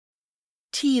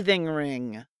Teething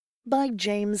Ring by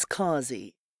James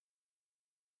Causey.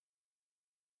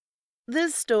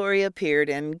 This story appeared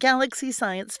in Galaxy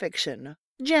Science Fiction,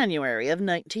 January of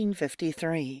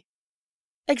 1953.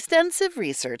 Extensive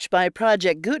research by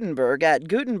Project Gutenberg at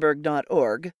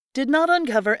Gutenberg.org did not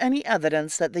uncover any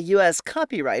evidence that the U.S.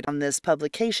 copyright on this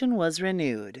publication was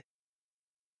renewed.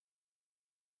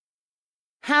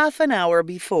 Half an hour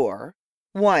before,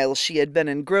 while she had been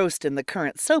engrossed in the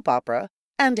current soap opera,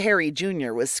 and Harry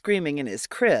Jr. was screaming in his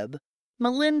crib,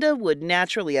 Melinda would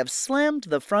naturally have slammed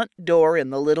the front door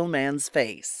in the little man's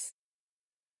face.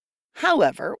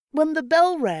 However, when the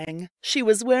bell rang, she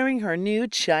was wearing her new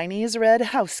Chinese red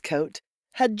housecoat,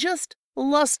 had just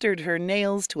lustered her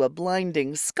nails to a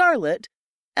blinding scarlet,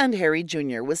 and Harry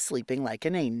Jr. was sleeping like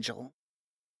an angel.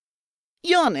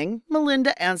 Yawning,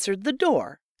 Melinda answered the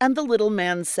door, and the little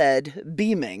man said,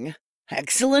 beaming,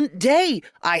 "Excellent day!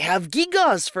 I have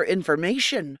gigas for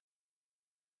information."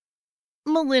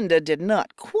 Melinda did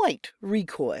not quite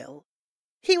recoil.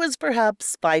 He was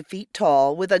perhaps 5 feet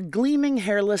tall, with a gleaming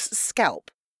hairless scalp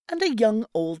and a young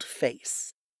old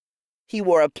face. He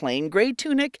wore a plain gray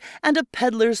tunic, and a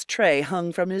peddler's tray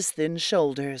hung from his thin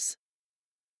shoulders.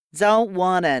 "Don't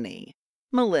want any,"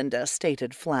 Melinda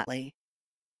stated flatly.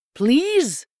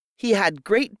 "Please." He had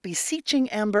great beseeching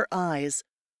amber eyes.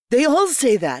 "They all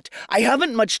say that. I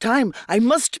haven't much time. I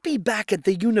must be back at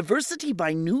the university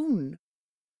by noon."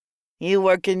 "You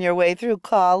working your way through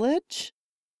college?"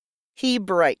 He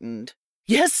brightened.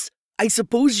 "Yes, I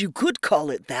suppose you could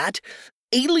call it that.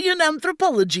 Alien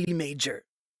anthropology major."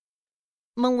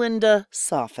 Melinda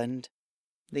softened.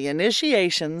 The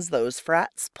initiations those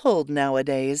frats pulled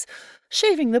nowadays,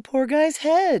 shaving the poor guy's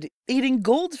head, eating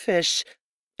goldfish.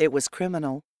 It was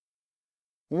criminal.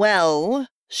 "Well,"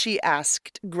 she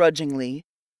asked grudgingly,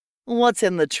 "what's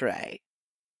in the tray?"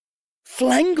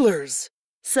 "Flanglers,"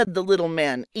 said the little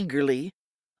man eagerly.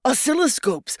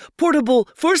 "Oscilloscopes, portable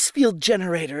force field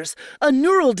generators, a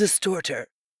neural distorter."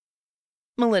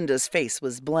 Melinda's face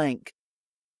was blank.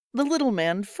 The little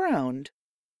man frowned.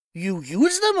 "You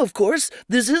use them, of course.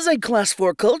 This is a Class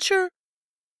 4 culture."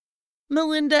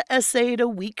 Melinda essayed a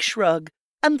weak shrug,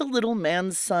 and the little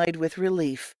man sighed with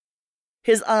relief.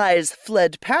 His eyes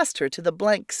fled past her to the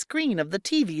blank screen of the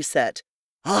TV set.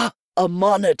 "Ah, a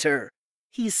monitor,"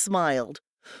 he smiled.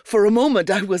 "For a moment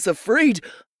I was afraid.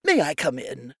 May I come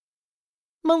in?"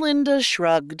 Melinda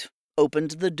shrugged,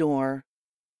 opened the door.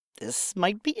 This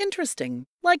might be interesting,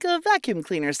 like a vacuum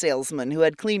cleaner salesman who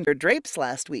had cleaned her drapes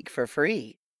last week for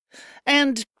free.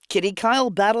 And Kitty Kyle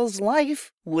Battle's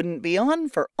Life wouldn't be on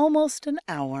for almost an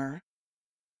hour.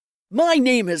 "My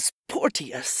name is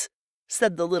Porteous,"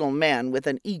 said the little man with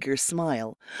an eager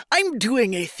smile. "I'm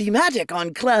doing a thematic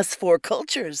on Class 4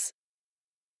 cultures."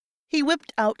 He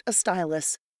whipped out a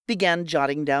stylus, began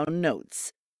jotting down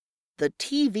notes. The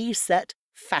TV set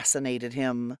fascinated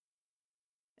him.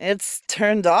 "It's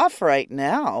turned off right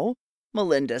now,"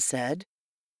 Melinda said.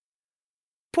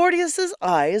 Porteous's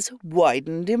eyes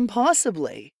widened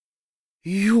impossibly.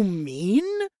 "You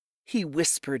mean," he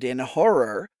whispered in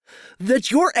horror,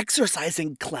 "that you're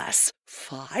exercising Class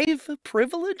 5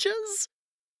 privileges?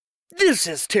 This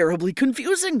is terribly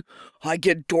confusing. I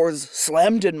get doors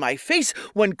slammed in my face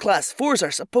when Class 4s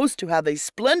are supposed to have a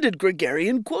splendid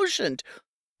gregarian quotient.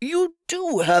 You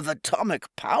do have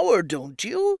atomic power, don't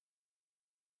you?"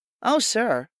 "Oh,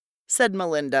 sure," said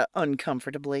Melinda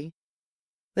uncomfortably.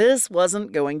 This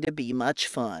wasn't going to be much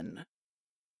fun.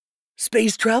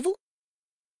 "Space travel?"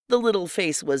 The little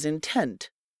face was intent,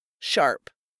 sharp.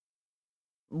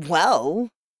 "Well,"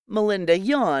 Melinda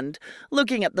yawned,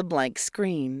 looking at the blank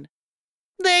screen.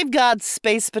 "They've got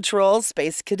Space Patrol,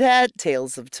 Space Cadet,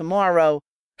 Tales of Tomorrow."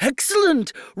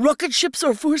 "Excellent! Rocket ships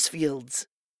or force fields?"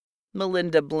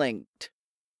 Melinda blinked.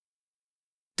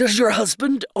 "Does your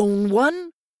husband own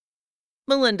one?"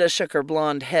 Melinda shook her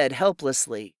blonde head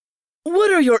helplessly.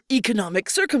 "What are your economic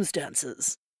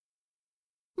circumstances?"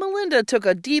 Melinda took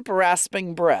a deep,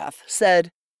 rasping breath,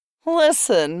 said,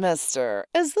 "Listen, mister,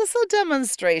 is this a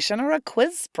demonstration or a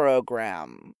quiz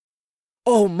program?"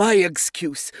 "Oh, my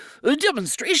excuse. A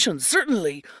demonstration,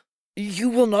 certainly. You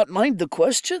will not mind the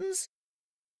questions?"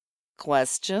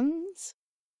 "Questions?"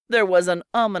 There was an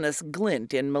ominous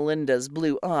glint in Melinda's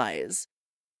blue eyes.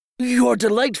 "Your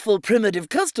delightful primitive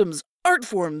customs, art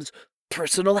forms,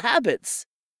 personal habits."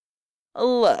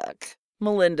 "Look,"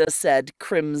 Melinda said,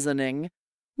 crimsoning,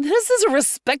 "this is a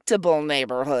respectable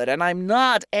neighborhood, and I'm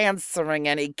not answering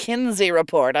any Kinsey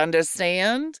report,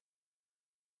 understand?"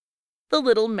 The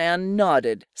little man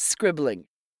nodded, scribbling.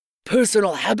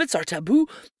 "Personal habits are taboo?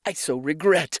 I so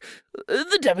regret.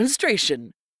 The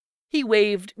demonstration." He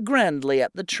waved grandly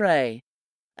at the tray.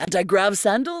 Anti-grav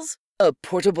sandals? A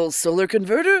portable solar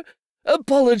converter?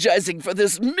 Apologizing for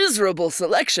this miserable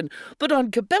selection, but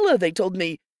on Capella they told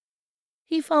me—"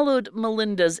 He followed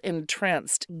Melinda's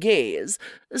entranced gaze,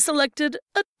 selected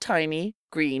a tiny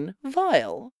green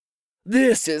vial.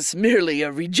 "This is merely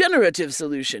a regenerative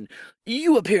solution.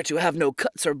 You appear to have no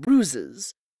cuts or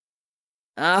bruises."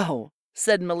 "Oh,"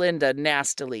 said Melinda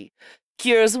nastily.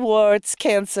 "Cures warts,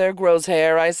 cancer, grows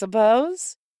hair, I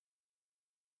suppose?"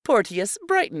 Porteous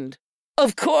brightened.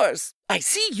 "Of course. I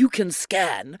see you can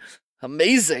scan.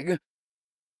 Amazing."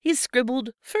 He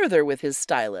scribbled further with his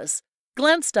stylus,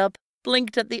 glanced up,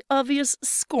 blinked at the obvious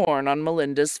scorn on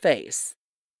Melinda's face.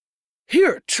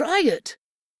 "Here, try it."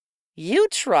 "You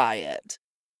try it."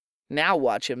 Now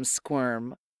watch him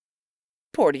squirm.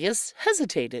 Porteous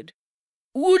hesitated.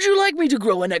 "Would you like me to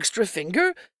grow an extra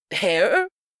finger? Hair?"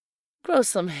 "Grow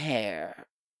some hair."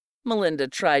 Melinda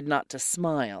tried not to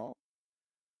smile.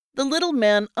 The little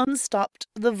man unstopped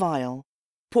the vial,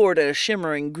 poured a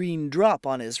shimmering green drop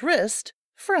on his wrist,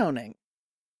 frowning.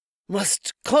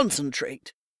 "Must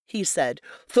concentrate," he said.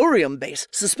 "Thorium base,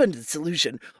 suspended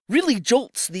solution. Really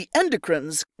jolts the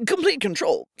endocrines. Complete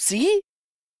control. See?"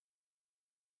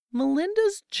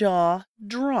 Melinda's jaw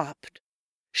dropped.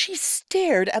 She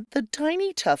stared at the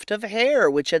tiny tuft of hair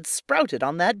which had sprouted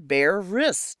on that bare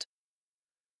wrist.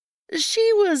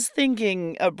 She was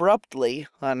thinking abruptly,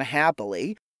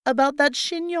 unhappily, about that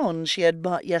chignon she had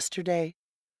bought yesterday.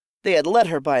 They had let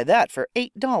her buy that for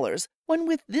 $8, when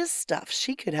with this stuff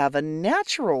she could have a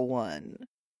natural one.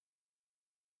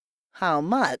 "How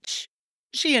much?"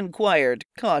 she inquired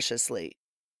cautiously.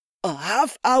 "A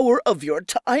half-hour of your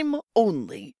time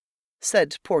only,"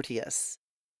 said Porteous.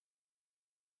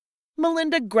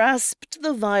 Melinda grasped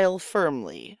the vial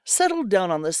firmly, settled down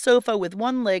on the sofa with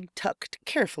one leg tucked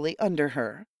carefully under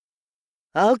her.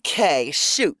 "Okay,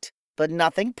 shoot, but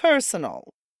nothing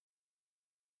personal."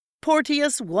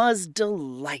 Porteous was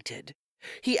delighted.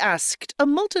 He asked a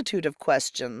multitude of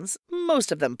questions,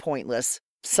 most of them pointless,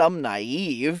 some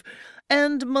naive,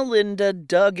 and Melinda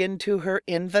dug into her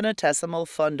infinitesimal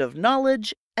fund of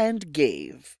knowledge and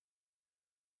gave.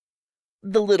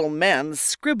 The little man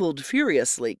scribbled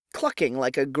furiously, clucking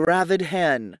like a gravid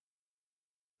hen.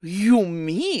 "You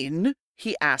mean,"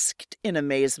 he asked in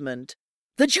amazement,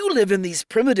 "that you live in these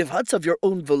primitive huts of your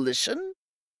own volition?"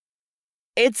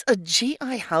 "It's a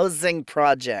GI housing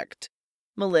project,"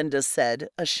 Melinda said,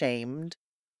 ashamed.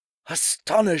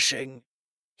 "Astonishing."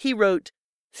 He wrote,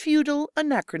 "Feudal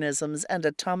anachronisms and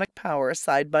atomic power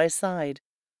side by side.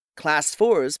 Class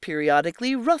 4s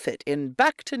periodically rough it in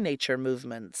back-to-nature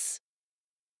movements."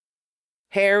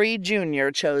 Harry Jr.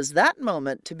 chose that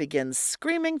moment to begin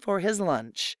screaming for his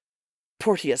lunch.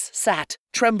 Porteous sat,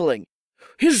 trembling.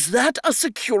 "Is that a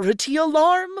security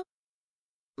alarm?"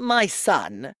 "My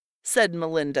son," said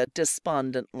Melinda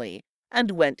despondently,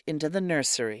 and went into the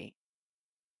nursery.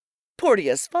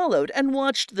 Porteous followed and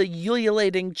watched the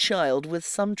ululating child with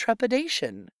some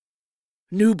trepidation.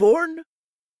 "Newborn?"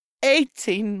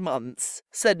 18 months,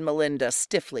 said Melinda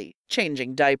stiffly,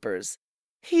 changing diapers.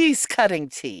 "He's cutting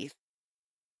teeth."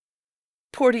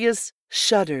 Porteous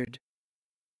shuddered.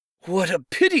 "What a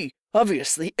pity!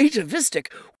 Obviously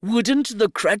atavistic. Wouldn't the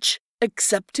crèche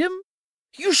accept him?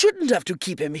 You shouldn't have to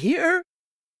keep him here."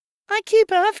 "I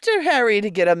keep after Harry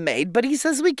to get a maid, but he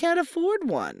says we can't afford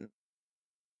one."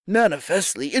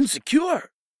 "Manifestly insecure,"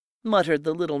 muttered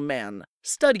the little man,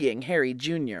 studying Harry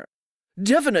Jr.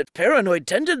 "Definite paranoid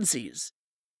tendencies."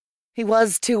 "He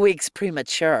was 2 weeks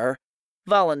premature,"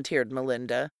 volunteered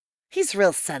Melinda. "He's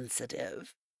real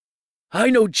sensitive." "I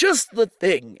know just the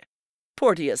thing,"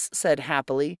 Porteous said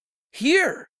happily.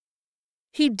 "Here."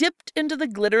 He dipped into the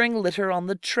glittering litter on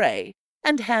the tray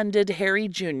and handed Harry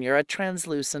Jr. a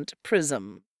translucent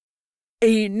prism.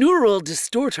 "A neural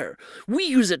distorter. We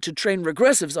use it to train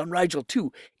regressives on Rigel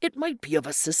 2. It might be of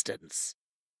assistance."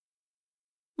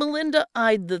 Melinda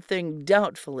eyed the thing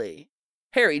doubtfully.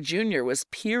 Harry Jr. was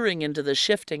peering into the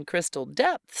shifting crystal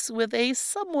depths with a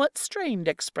somewhat strained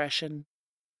expression.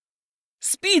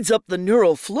 "Speeds up the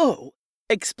neural flow,"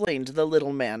 explained the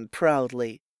little man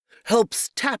proudly. "Helps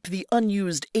tap the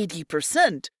unused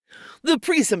 80%. The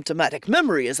pre-symptomatic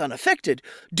memory is unaffected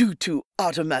due to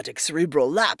automatic cerebral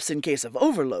lapse in case of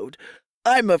overload.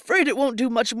 I'm afraid it won't do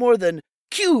much more than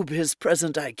cube his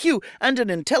present IQ, and an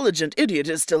intelligent idiot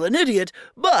is still an idiot,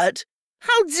 but—"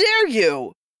 "How dare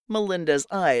you!" Melinda's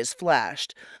eyes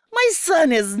flashed. "My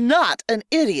son is not an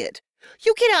idiot.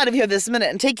 You get out of here this minute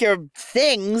and take your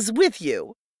things with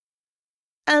you."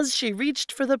 As she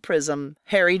reached for the prism,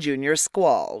 Harry Jr.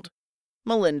 squalled.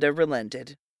 Melinda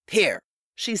relented. "Here,"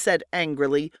 she said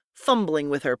angrily, fumbling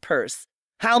with her purse.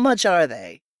 "How much are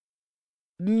they?"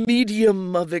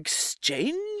 medium of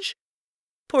exchange?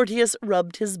 Porteous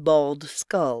rubbed his bald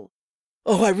skull.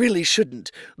 Oh, I really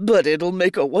shouldn't, but it'll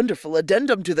make a wonderful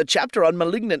addendum to the chapter on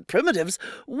malignant primitives.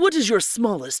 What is your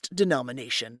smallest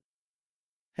denomination?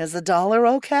 Is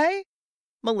 $1 okay?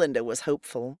 Melinda was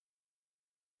hopeful.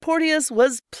 Porteous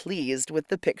was pleased with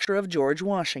the picture of George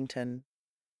Washington.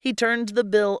 He turned the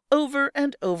bill over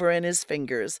and over in his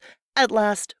fingers, at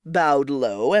last bowed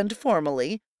low and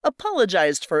formally,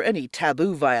 apologized for any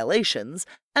taboo violations,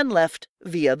 and left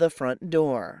via the front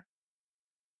door.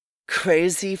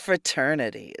 Crazy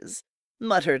fraternities,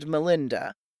 muttered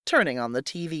Melinda, turning on the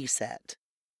TV set.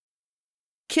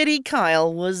 Kitty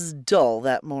Kyle was dull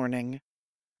that morning.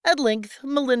 At length,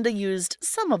 Melinda used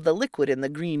some of the liquid in the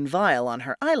green vial on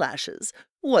her eyelashes,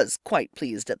 was quite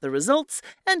pleased at the results,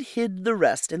 and hid the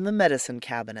rest in the medicine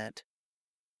cabinet.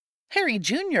 Harry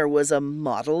Jr. was a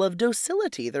model of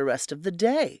docility the rest of the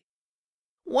day.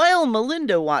 While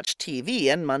Melinda watched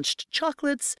TV and munched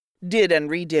chocolates, did and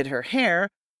redid her hair,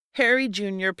 Harry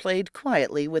Jr. played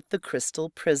quietly with the crystal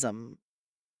prism.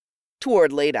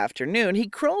 Toward late afternoon, he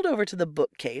crawled over to the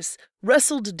bookcase,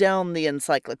 wrestled down the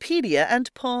encyclopedia,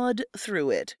 and pawed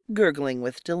through it, gurgling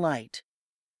with delight.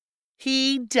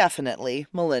 He definitely,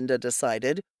 Melinda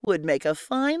decided, would make a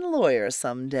fine lawyer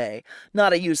some day,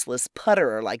 not a useless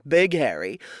putterer like Big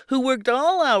Harry, who worked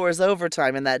all hours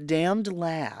overtime in that damned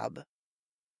lab.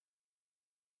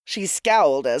 She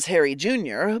scowled as Harry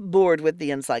Jr., bored with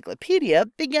the encyclopedia,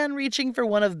 began reaching for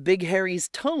one of Big Harry's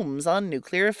tomes on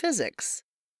nuclear physics.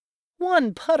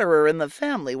 One putterer in the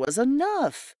family was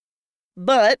enough.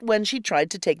 But when she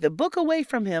tried to take the book away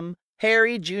from him,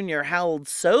 Harry Jr. howled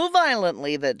so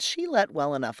violently that she let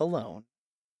well enough alone.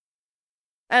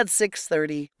 At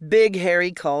 6:30, Big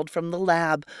Harry called from the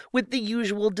lab with the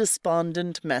usual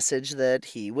despondent message that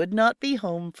he would not be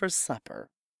home for supper.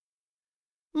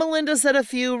 Melinda said a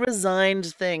few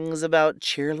resigned things about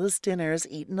cheerless dinners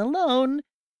eaten alone,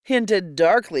 hinted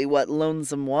darkly what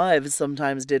lonesome wives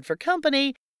sometimes did for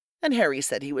company, and Harry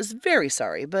said he was very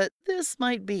sorry, but this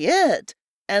might be it,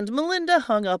 and Melinda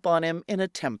hung up on him in a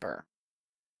temper.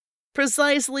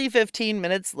 Precisely 15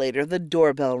 minutes later, the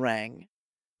doorbell rang.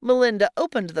 Melinda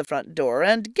opened the front door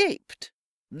and gaped.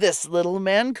 This little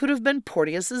man could have been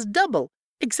Porteous's double,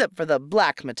 except for the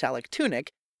black metallic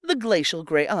tunic, the glacial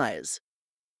gray eyes.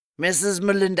 Mrs.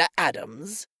 Melinda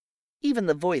Adams? Even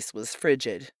the voice was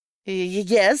frigid.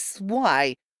 Yes,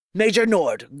 why? Major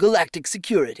Nord, Galactic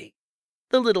Security.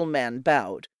 The little man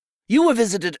bowed. You were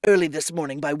visited early this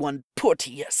morning by one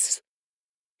Porteous.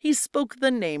 He spoke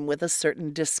the name with a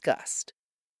certain disgust.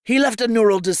 He left a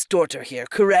neural distorter here,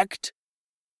 correct?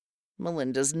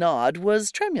 Melinda's nod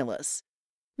was tremulous.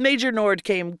 Major Nord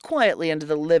came quietly into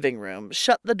the living room,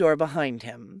 shut the door behind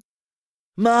him.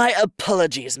 My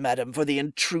apologies, madam, for the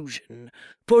intrusion.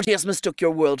 Porteous mistook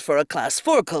your world for a Class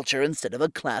 4 culture instead of a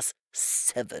Class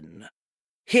 7.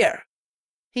 Here.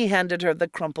 He handed her the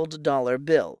crumpled dollar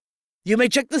bill. You may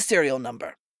check the serial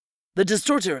number. The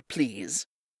distorter, please.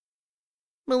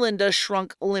 Melinda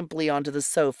shrunk limply onto the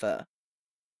sofa.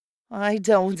 I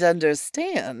don't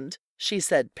understand, she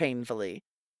said painfully.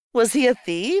 Was he a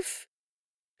thief?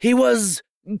 He was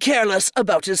careless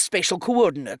about his spatial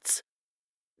coordinates.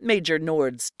 Major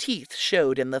Nord's teeth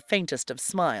showed in the faintest of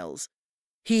smiles.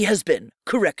 He has been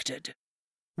corrected.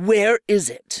 Where is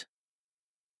it?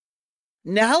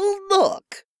 Now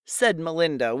look, said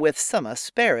Melinda with some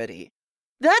asperity.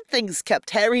 That thing's kept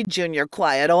Harry Jr.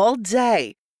 quiet all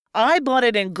day. I bought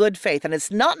it in good faith, and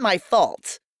it's not my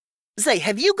fault. Say,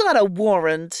 have you got a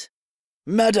warrant?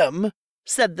 Madam,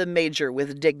 said the Major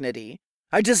with dignity,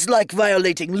 I dislike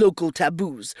violating local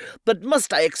taboos, but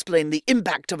must I explain the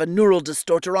impact of a neural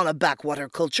distorter on a backwater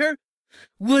culture?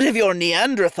 What if your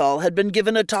Neanderthal had been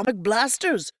given atomic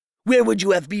blasters? Where would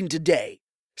you have been today?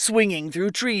 Swinging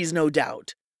through trees, no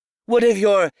doubt. What if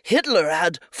your Hitler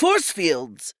had force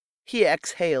fields? He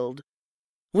exhaled.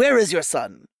 Where is your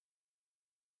son?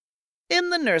 In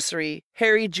the nursery,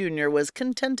 Harry Jr. was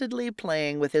contentedly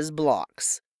playing with his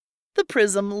blocks. The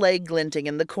prism lay glinting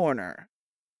in the corner.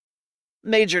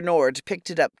 Major Nord picked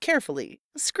it up carefully,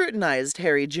 scrutinized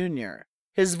Harry Jr.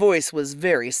 His voice was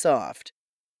very soft.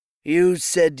 You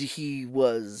said he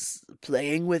was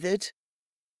playing with it?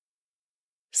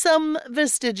 Some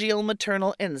vestigial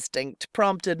maternal instinct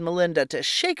prompted Melinda to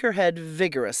shake her head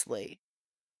vigorously.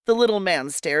 The little man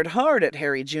stared hard at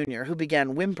Harry Jr., who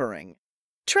began whimpering.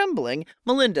 Trembling,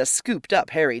 Melinda scooped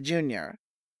up Harry Jr.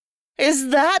 Is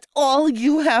that all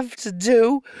you have to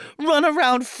do? Run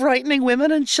around frightening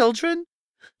women and children?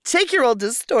 Take your old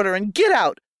distorter and get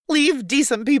out. Leave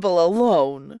decent people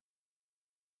alone.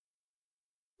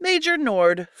 Major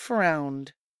Nord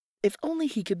frowned. if only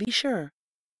he could be sure.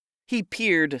 He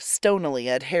peered stonily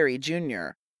at Harry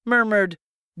Jr., murmured,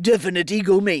 "Definite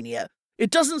egomania. It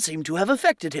doesn't seem to have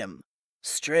affected him.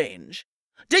 Strange."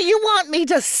 "Do you want me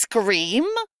to scream?"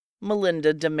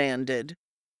 Melinda demanded.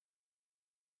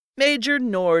 Major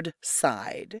Nord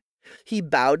sighed. He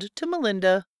bowed to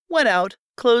Melinda, went out,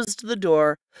 closed the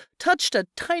door, touched a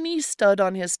tiny stud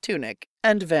on his tunic,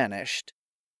 and vanished.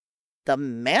 "The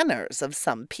manners of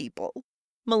some people,"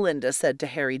 Melinda said to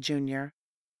Harry Jr.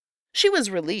 She was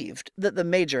relieved that the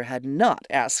Major had not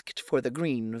asked for the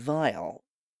green vial.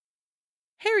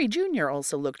 Harry Jr.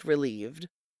 also looked relieved,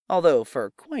 although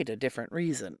for quite a different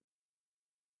reason.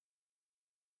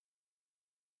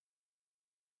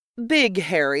 Big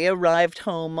Harry arrived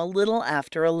home a little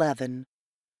after 11.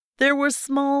 There were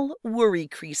small worry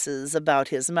creases about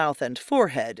his mouth and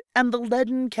forehead, and the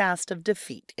leaden cast of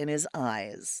defeat in his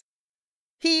eyes.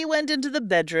 He went into the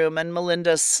bedroom, and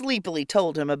Melinda sleepily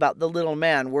told him about the little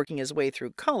man working his way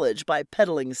through college by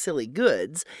peddling silly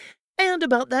goods, and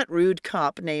about that rude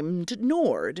cop named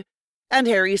Nord. And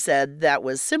Harry said that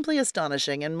was simply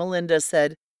astonishing, and Melinda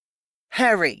said,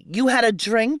 "Harry, you had a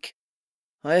drink?"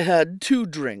 "I had 2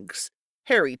 drinks,"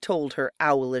 Harry told her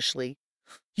owlishly.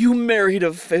 "You married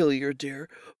a failure, dear.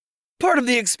 Part of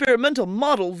the experimental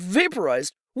model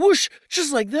vaporized. Whoosh,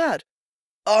 just like that.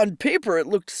 On paper it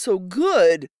looked so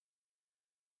good."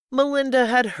 Melinda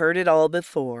had heard it all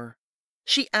before.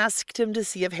 She asked him to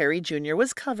see if Harry Jr.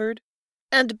 was covered,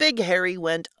 and Big Harry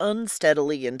went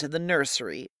unsteadily into the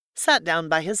nursery, sat down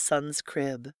by his son's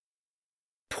crib.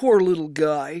 "Poor little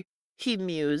guy," he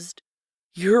mused.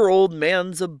 "Your old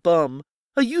man's a bum,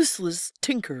 a useless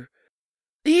tinker.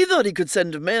 He thought he could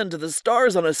send man to the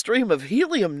stars on a stream of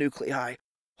helium nuclei.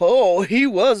 Oh, he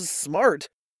was smart.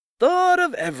 Thought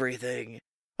of everything.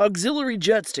 Auxiliary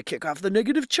jets to kick off the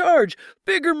negative charge,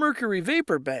 bigger mercury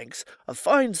vapor banks, a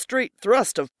fine straight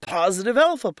thrust of positive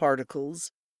alpha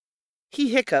particles." He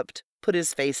hiccuped, put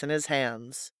his face in his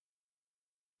hands.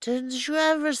 "Didn't you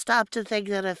ever stop to think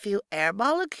that a few air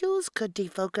molecules could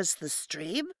defocus the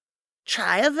stream?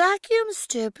 Try a vacuum,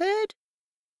 stupid."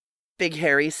 Big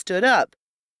Harry stood up.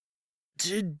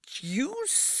 "Did you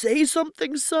say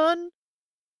something, son?"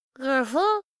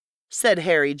 "Uh-huh," said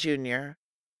Harry Jr.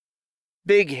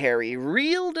 Big Harry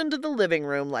reeled into the living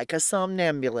room like a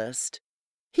somnambulist.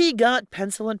 He got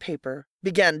pencil and paper,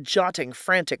 began jotting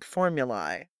frantic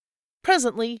formulae.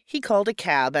 Presently, he called a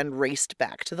cab and raced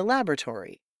back to the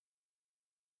laboratory.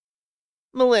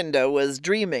 Melinda was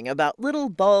dreaming about little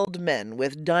bald men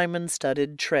with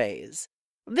diamond-studded trays.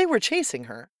 They were chasing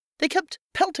her. They kept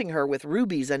pelting her with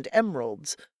rubies and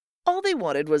emeralds. All they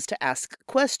wanted was to ask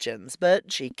questions,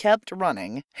 but she kept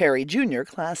running, Harry Jr.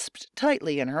 clasped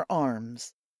tightly in her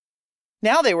arms.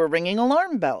 Now they were ringing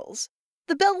alarm bells.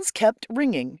 The bells kept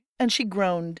ringing, and she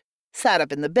groaned, sat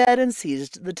up in the bed, and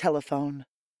seized the telephone.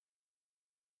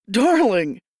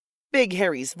 "Darling!" Big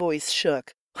Harry's voice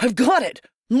shook. "I've got it!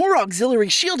 More auxiliary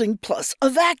shielding plus a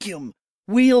vacuum!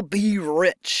 We'll be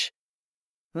rich!"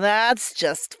 "That's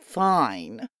just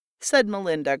fine," said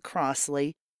Melinda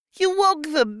crossly. "You woke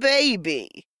the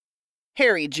baby."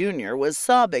 Harry Jr. was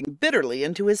sobbing bitterly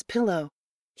into his pillow.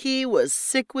 He was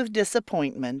sick with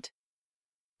disappointment.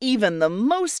 Even the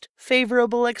most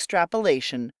favorable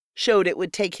extrapolation showed it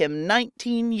would take him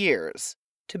 19 years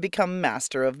to become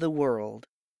master of the world.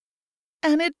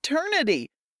 An eternity!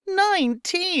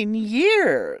 19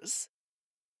 years!